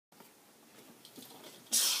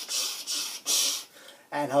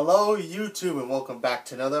And hello, YouTube, and welcome back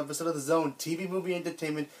to another episode of The Zone TV Movie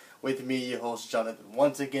Entertainment with me, your host, Jonathan.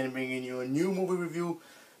 Once again, bringing you a new movie review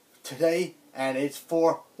today, and it's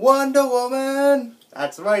for Wonder Woman!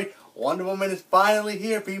 That's right, Wonder Woman is finally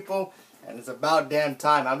here, people, and it's about damn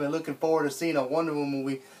time. I've been looking forward to seeing a Wonder Woman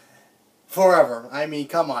movie forever. I mean,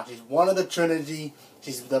 come on, she's one of the Trinity.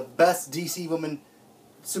 She's the best DC woman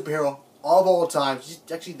superhero of all time. She's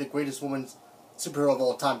actually the greatest woman superhero of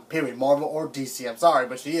all time, period. Marvel or DC, I'm sorry,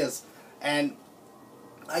 but she is. And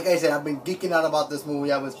like I said, I've been geeking out about this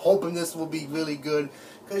movie. I was hoping this will be really good.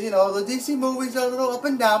 Because, you know, the DC movies are a little up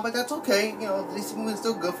and down, but that's okay. You know, the DC movies are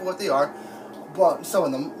still good for what they are. But some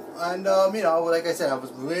of them. And, you know, like I said, I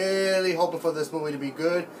was really hoping for this movie to be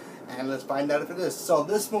good. And let's find out if it is. So,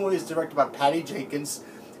 this movie is directed by Patty Jenkins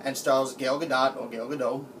and stars Gal Gadot, or Gal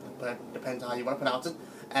Gadot, but it depends on how you want to pronounce it,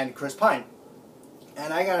 and Chris Pine.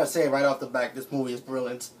 And I gotta say right off the bat, this movie is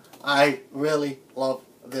brilliant. I really love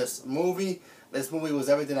this movie. This movie was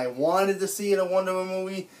everything I wanted to see in a Wonder Woman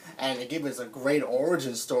movie, and it gave us a great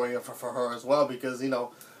origin story for her as well, because, you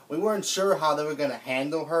know, we weren't sure how they were gonna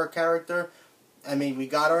handle her character. I mean, we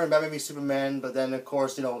got her in Batman v Superman, but then, of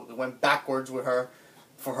course, you know, it went backwards with her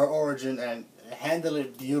for her origin, and handled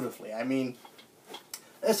it beautifully. I mean,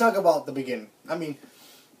 let's talk about the beginning. I mean,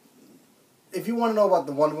 if you want to know about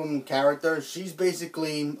the Wonder Woman character, she's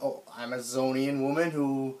basically an Amazonian woman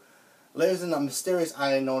who lives in a mysterious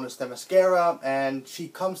island known as Themyscira, and she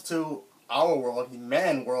comes to our world, the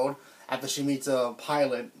man world, after she meets a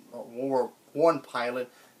pilot, a World War I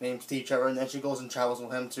pilot named Steve Trevor, and then she goes and travels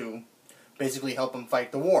with him to basically help him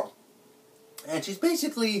fight the war. And she's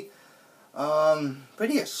basically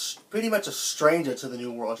pretty much a stranger to the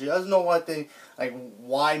new world. She doesn't know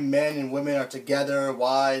why men and women are together,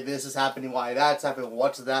 why this is happening, why that's happening,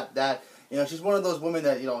 what's that. You know, she's one of those women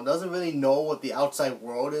that, you know, doesn't really know what the outside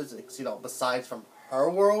world is, you know, besides from her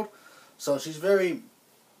world. So she's very,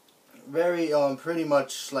 pretty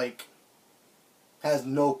much, like, has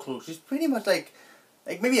no clue. She's pretty much like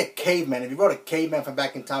maybe a caveman. If you brought a caveman from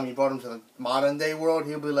back in time, you brought him to the modern day world,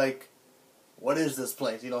 he'll be like, what is this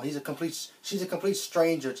place? You know, she's a complete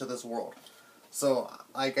stranger to this world. So,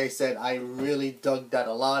 like I said, I really dug that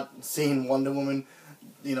a lot. Seeing Wonder Woman,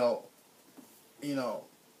 you know,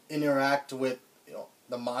 interact with, you know,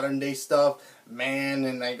 the modern day stuff, man,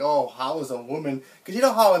 and like, oh, how is a woman? Because you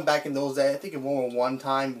know how back in those days, I think in World War I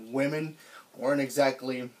time, women weren't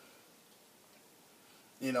exactly,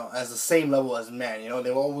 you know, as the same level as men. You know,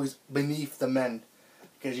 they were always beneath the men,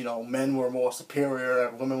 because, you know, men were more superior,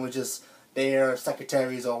 and women were just their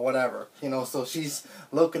secretaries or whatever, you know. So she's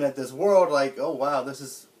looking at this world like, oh wow, this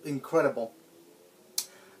is incredible.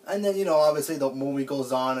 And then, you know, obviously the movie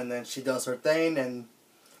goes on, and then she does her thing, and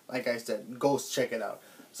like I said, go check it out.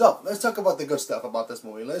 So let's talk about the good stuff about this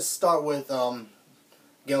movie. Let's start with Gal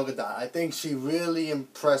Gadot. I think she really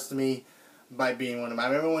impressed me by being one of them. I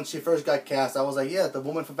remember when she first got cast, I was like, yeah, the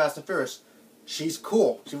woman from Fast and Furious, she's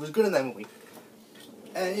cool. She was good in that movie.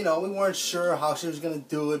 And, you know, we weren't sure how she was going to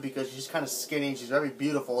do it because she's kind of skinny. She's very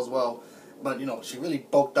beautiful as well. But, you know, she really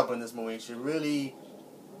bulked up in this movie. She really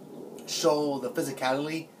showed the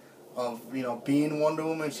physicality of, you know, being Wonder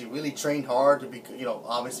Woman. She really trained hard to be, you know,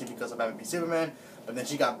 obviously because of Batman v Superman. But then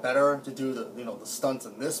she got better to do the, you know, the stunts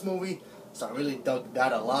in this movie. So I really dug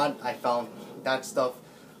that a lot. I found that stuff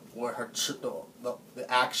where her,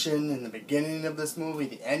 the action in the beginning of this movie,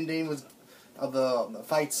 the ending was... The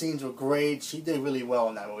fight scenes were great. She did really well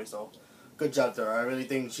in that movie, so good job to her. I really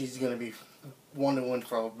think she's going to be Wonder Woman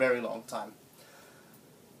for a very long time.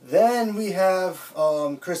 Then we have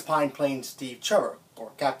Chris Pine playing Steve Trevor,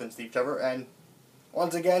 or Captain Steve Trevor, and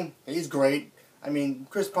once again, he's great. I mean,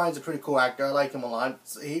 Chris Pine's a pretty cool actor. I like him a lot.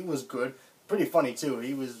 He was good. Pretty funny, too.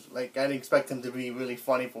 He was, like, I didn't expect him to be really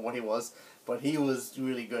funny for what he was, but he was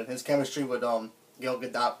really good. His chemistry with Gal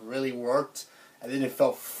Gadot really worked. It didn't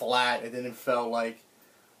feel flat. It didn't feel like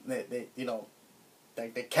you know,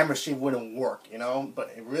 like the chemistry wouldn't work, you know. But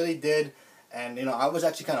it really did, and you know, I was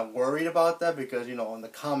actually kind of worried about that because, you know, in the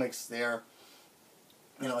comics, you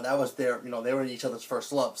know, that was their, you know, they were each other's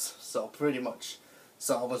first loves, so pretty much.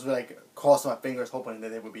 So I was really, like, crossing my fingers, hoping that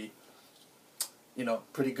they would be, you know,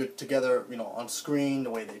 pretty good together, you know, on screen, the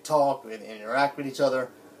way they talk, the way they interact with each other.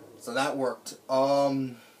 So that worked.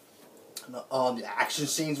 The action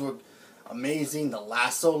scenes were amazing. The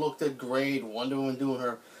lasso looked great. Wonder Woman doing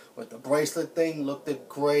her with the bracelet thing looked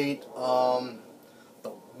great.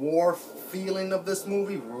 The war feeling of this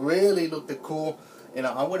movie really looked cool. You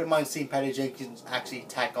know, I wouldn't mind seeing Patty Jenkins actually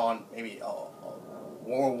tack on maybe a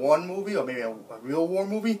World War I movie or maybe a real war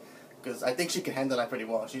movie, because I think she can handle that pretty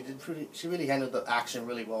well. She really handled the action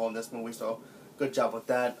really well in this movie. So good job with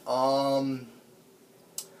that.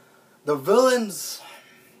 The villains,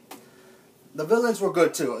 the villains were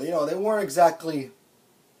good too. You know, they weren't exactly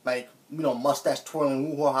like, you know, mustache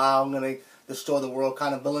twirling, woo ha, I'm gonna destroy the world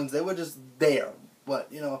kind of villains. They were just there.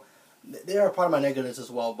 But, you know, they are part of my negatives as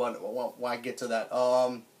well, but when I get to that.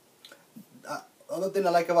 Other thing I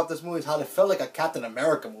like about this movie is how it felt like a Captain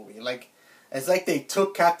America movie. Like, it's like they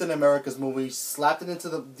took Captain America's movie, slapped it into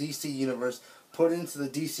the DC universe, put it into the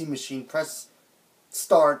DC machine, press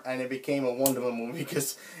start, and it became a Wonder Woman movie.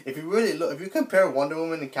 Because if you really look, if you compare Wonder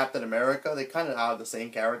Woman and Captain America, they kind of are the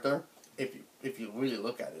same character. If you really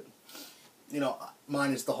look at it, you know,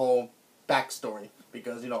 minus the whole backstory,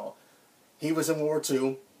 because, you know, he was in World War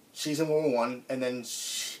II, she's in World War I, and then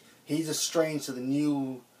he's estranged to the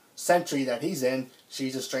new century that he's in,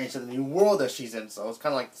 she's estranged to the new world that she's in. So it's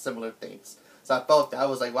kind of like similar things. So I felt that I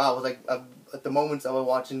was like, wow, I was like at the moments I was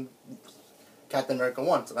watching Captain America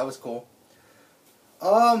 1, so that was cool.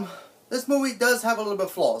 This movie does have a little bit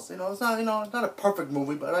of flaws. You know, it's not, you know, it's not a perfect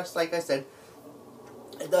movie, but like I said,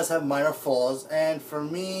 it does have minor flaws. And for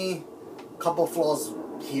me, a couple flaws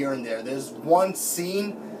here and there. There's one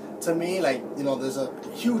scene to me, like, you know, there's a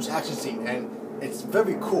huge action scene, and it's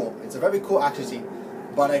very cool. It's a very cool action scene.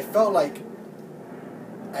 But I felt like,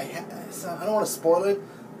 I don't want to spoil it,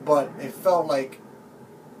 but it felt like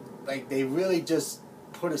they really just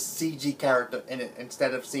put a CG character in it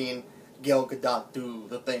instead of seeing Gal Gadot do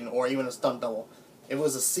the thing, or even a stunt double. It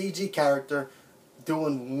was a CG character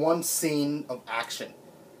doing one scene of action.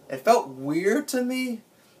 It felt weird to me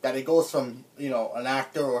that it goes from, you know, an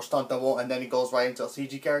actor or stunt double, and then it goes right into a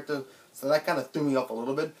CG character. So that kind of threw me up a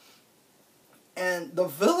little bit. And the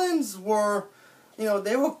villains were, you know,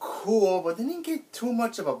 they were cool, but they didn't get too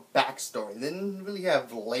much of a backstory. They didn't really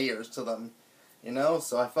have layers to them, you know?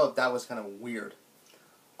 So I felt that was kind of weird.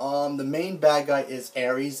 The main bad guy is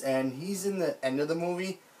Ares, and he's in the end of the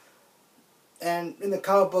movie. And in the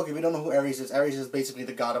comic book, if you don't know who Ares is basically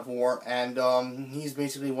the god of war, and he's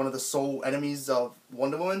basically one of the sole enemies of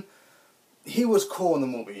Wonder Woman. He was cool in the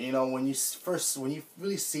movie, you know, when you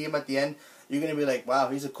really see him at the end, you're going to be like, wow,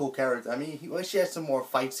 he's a cool character. I mean, he wish he had some more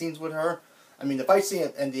fight scenes with her. I mean, the fight scene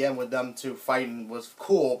at the end with them two fighting was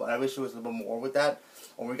cool, but I wish there was a little bit more with that,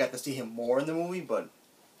 or we got to see him more in the movie, but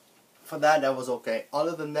for that was okay.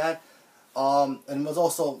 Other than that, and it was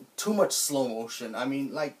also too much slow motion. I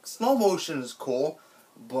mean, like, slow motion is cool,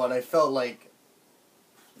 but I felt like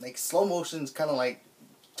slow motion is kind of like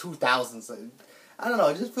 2000s. I don't know,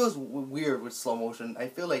 it just feels weird with slow motion. I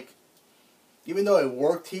feel like, even though it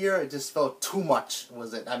worked here, it just felt too much,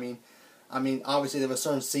 was it? I mean, obviously there were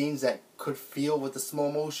certain scenes that could feel with the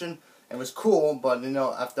slow motion, and it was cool, but, you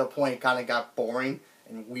know, after a point it kind of got boring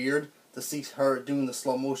and weird to see her doing the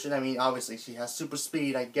slow motion. I mean, obviously she has super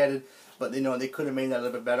speed, I get it, but, you know, they could have made that a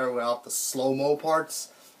little bit better without the slow-mo parts.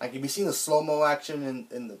 Like, if you've seen the slow-mo action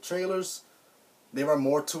in the trailers, there were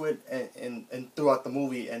more to it and throughout the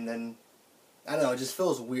movie, and then, I don't know, it just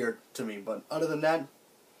feels weird to me. But other than that,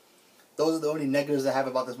 those are the only negatives I have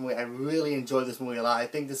about this movie. I really enjoyed this movie a lot. I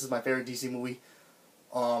think this is my favorite DC movie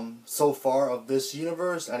so far of this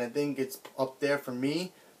universe, and I think it's up there for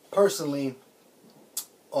me, personally,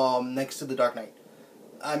 next to The Dark Knight.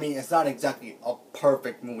 I mean, it's not exactly a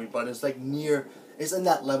perfect movie, but it's like it's in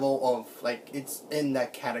that level of, like, it's in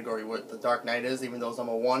that category where The Dark Knight is, even though it's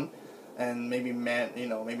number one, and maybe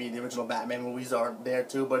maybe the original Batman movies are there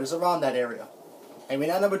too, but it's around that area. I mean,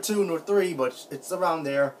 not number 2 nor 3, but it's around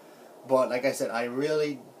there. But like I said, I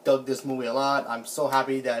really dug this movie a lot. I'm so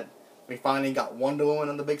happy that we finally got Wonder Woman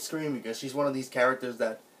on the big screen, because she's one of these characters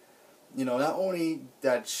that, you know, not only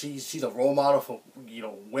that she's a role model for, you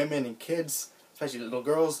know, women and kids, especially little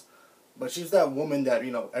girls, but she's that woman that,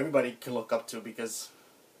 you know, everybody can look up to, because,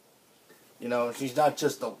 you know, she's not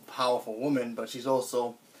just a powerful woman, but she's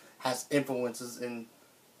also has influences in,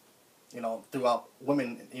 you know, throughout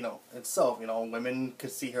women, you know, itself. You know, women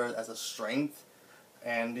could see her as a strength,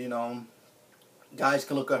 and, you know, guys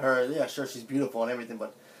can look at her, yeah, sure, she's beautiful and everything,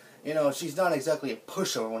 but, you know, she's not exactly a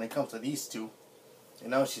pushover when it comes to these two. You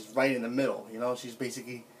know, she's right in the middle. You know, she's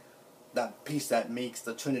basically that piece that makes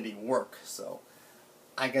the Trinity work. So,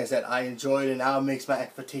 like I said, I enjoyed it, and now it makes my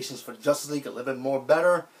expectations for Justice League a little bit more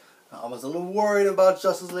better. I was a little worried about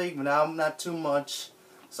Justice League, but now I'm not too much.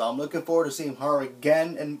 So I'm looking forward to seeing her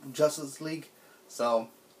again in Justice League. So,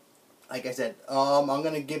 like I said, I'm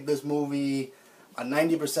going to give this movie a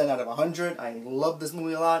 90% out of 100. I love this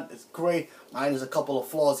movie a lot. It's great. There's a couple of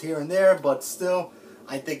flaws here and there, but still,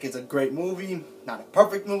 I think it's a great movie. Not a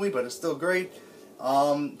perfect movie, but it's still great.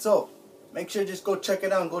 So, make sure to just go check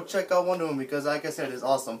it out and go check out Wonder Woman, because, like I said, it's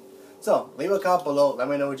awesome. So, leave a comment below. Let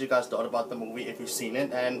me know what you guys thought about the movie, if you've seen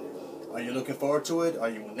it, and are you looking forward to it? Are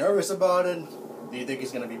you nervous about it? Do you think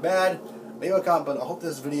it's going to be bad? Leave a comment, but I hope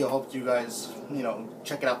this video helped you guys,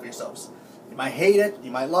 check it out for yourselves. You might hate it,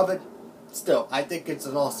 you might love it. Still, I think it's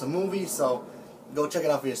an awesome movie, so go check it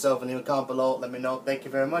out for yourself and leave a comment below. Let me know. Thank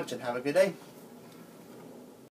you very much and have a good day.